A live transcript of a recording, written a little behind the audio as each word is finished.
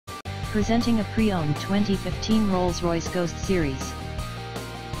Presenting a pre-owned 2015 Rolls-Royce Ghost series.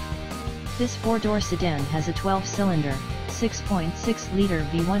 This four-door sedan has a 12-cylinder, 6.6-liter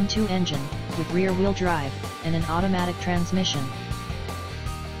V12 engine, with rear-wheel drive, and an automatic transmission.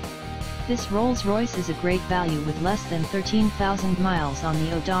 This Rolls-Royce is a great value with less than 13,000 miles on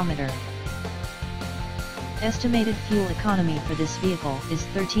the odometer. Estimated fuel economy for this vehicle is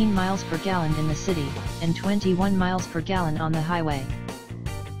 13 miles per gallon in the city, and 21 miles per gallon on the highway.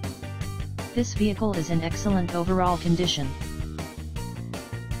 This vehicle is in excellent overall condition.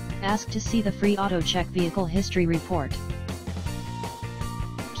 Ask to see the free AutoCheck Vehicle History Report.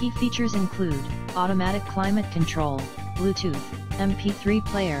 Key features include automatic climate control, Bluetooth, MP3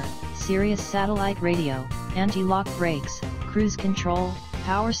 player, Sirius satellite radio, anti-lock brakes, cruise control,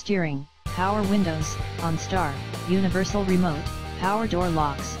 power steering, power windows, OnStar, universal remote, power door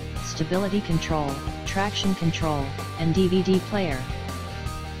locks, stability control, traction control, and DVD player.